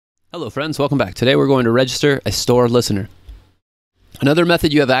Hello friends, welcome back. Today we're going to register a store listener. Another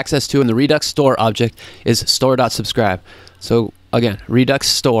method you have access to in the Redux store object is store.subscribe. So again, Redux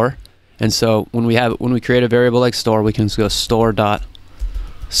store, and so when we create a variable like store, we can just go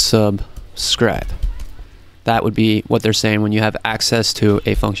store.subscribe. That would be what they're saying when you have access to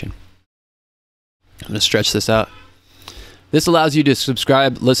a function. I'm going to stretch this out. This allows you to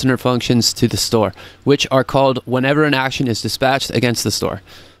subscribe listener functions to the store, which are called whenever an action is dispatched against the store.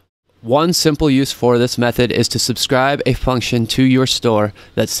 One simple use for this method is to subscribe a function to your store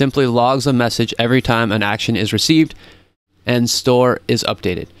that simply logs a message every time an action is received and store is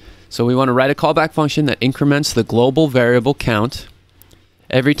updated. So we want to write a callback function that increments the global variable count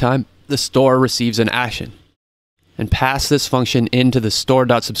every time the store receives an action, and pass this function into the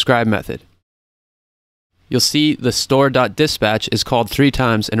store.subscribe method. You'll see the store.dispatch is called 3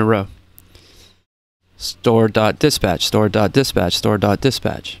 times in a row. Store.dispatch, store.dispatch,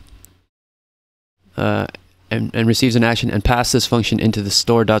 store.dispatch. And receives an action, and pass this function into the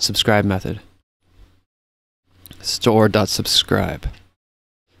store.subscribe method. Store.subscribe.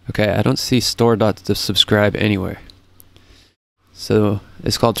 Okay, I don't see store.subscribe anywhere. So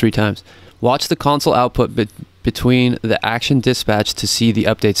it's called 3 times. Watch the console output between the action dispatch to see the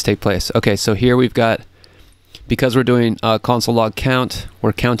updates take place. Okay, so here we've got, because we're doing console log count,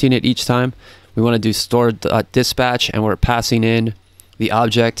 we're counting it each time. We want to do store.dispatch, and we're passing in the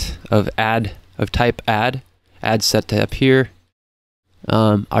object of type add set to up here.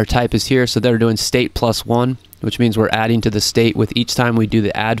 Our type is here, so they're doing state +1, which means we're adding to the state with each time we do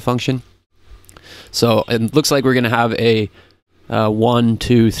the add function. So it looks like we're going to have a 1,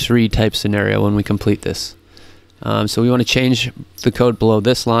 2, 3 type scenario when we complete this. So we want to change the code below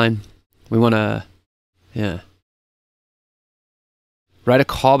this line. We want to, write a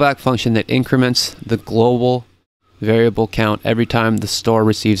callback function that increments the global variable count every time the store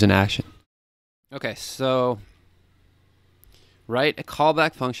receives an action. Okay, so write a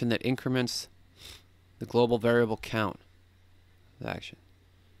callback function that increments the global variable count of the action,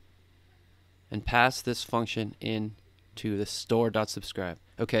 and pass this function into the store.subscribe.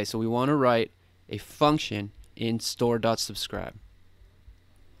 Okay, so we want to write a function in store.subscribe.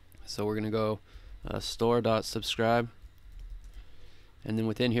 So we're going to go store.subscribe, and then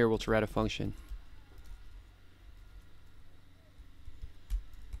within here we'll write a function.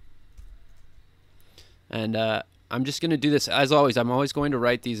 And I'm just going to do this, as always, I'm always going to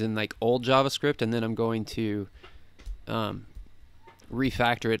write these in like old JavaScript, and then I'm going to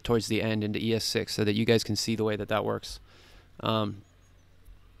refactor it towards the end into ES6 so that you guys can see the way that that works.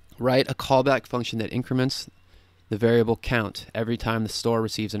 Write a callback function that increments the variable count every time the store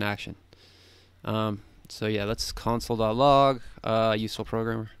receives an action. So yeah, let's console.log, useful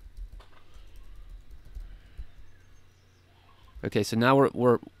programmer. Okay, so now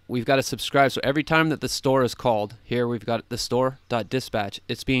we've got to subscribe. So every time that the store is called, here we've got the store.dispatch,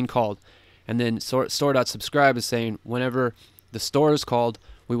 it's being called. And then store.subscribe is saying whenever the store is called,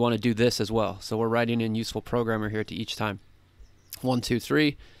 we want to do this as well. So we're writing in useful programmer here to each time. 1, 2,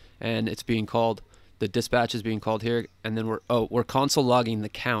 3, and it's being called. The dispatch is being called here, and then we're console logging the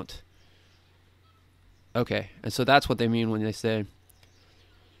count. Okay, and so that's what they mean when they say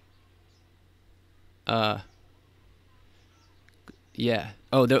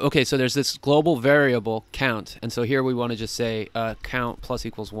okay, so there's this global variable count, and so here we want to just say count plus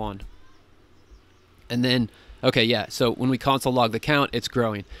equals 1. And then, okay, yeah, so when we console log the count, it's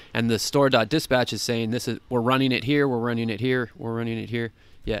growing. And the store.dispatch is saying we're running it here, we're running it here, we're running it here.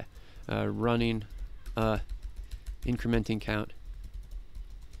 Yeah, running incrementing count.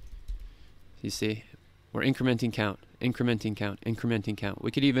 You see, we're incrementing count, incrementing count, incrementing count.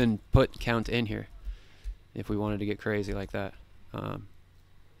 We could even put count in here if we wanted to get crazy like that.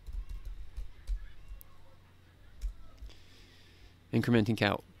 Incrementing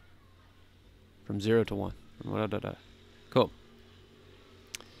count from 0 to 1. Cool.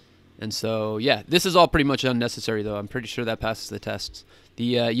 And so yeah, this is all pretty much unnecessary though. I'm pretty sure that passes the tests.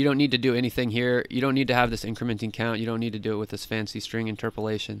 You don't need to do anything here. You don't need to have this incrementing count. You don't need to do it with this fancy string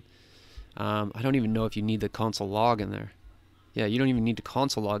interpolation. I don't even know if you need the console log in there. Yeah, you don't even need to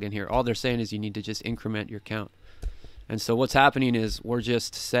console log in here. All they're saying is you need to just increment your count. And so what's happening is we're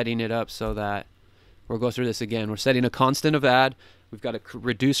just setting it up so that we'll go through this again. We're setting a constant of add. We've got a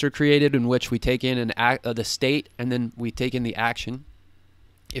reducer created in which we take in the state, and then we take in the action.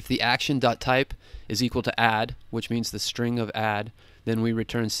 If the action.type is equal to add, which means the string of add, then we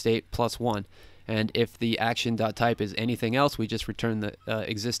return state +1. And if the action.type is anything else, we just return the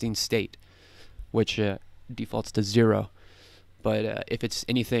existing state, which defaults to 0. But if it's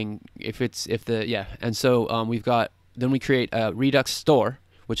anything, and so we've got, then we create a Redux store,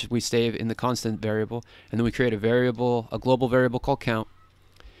 which we save in the constant variable, and then we create a variable, a global variable called count,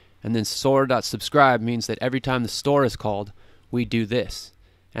 and then store.subscribe means that every time the store is called, we do this.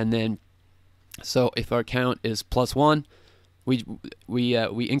 And then, so if our count is +1,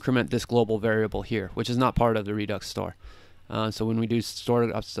 we increment this global variable here, which is not part of the Redux store. So when we do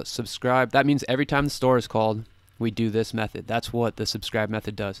store.subscribe, that means every time the store is called, we do this method. That's what the subscribe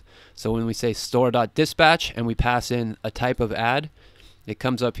method does. So when we say store.dispatch and we pass in a type of add, it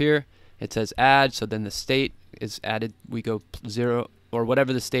comes up here, it says add, so then the state is added, we go 0, or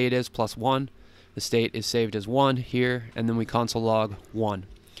whatever the state is, +1. The state is saved as 1 here, and then we console log 1.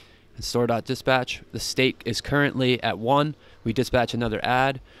 And store.dispatch, the state is currently at 1. We dispatch another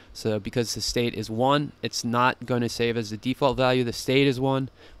add. So because the state is 1, it's not going to save as the default value. The state is 1.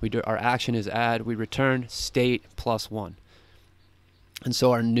 Our action is add. We return state +1. And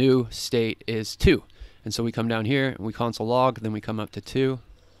so our new state is 2. And so we come down here and we console log, then we come up to 2,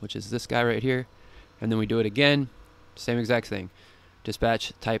 which is this guy right here. And then we do it again, same exact thing.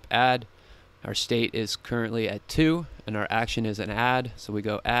 Dispatch type add. Our state is currently at 2, and our action is an add. So we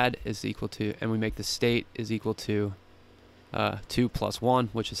go add is equal to, and we make the state is equal to 2 + 1,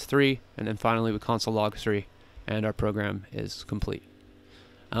 which is 3. And then finally we console log 3, and our program is complete.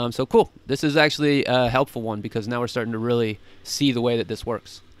 So cool. This is actually a helpful one because now we're starting to really see the way that this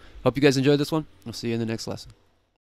works. Hope you guys enjoyed this one. We'll see you in the next lesson.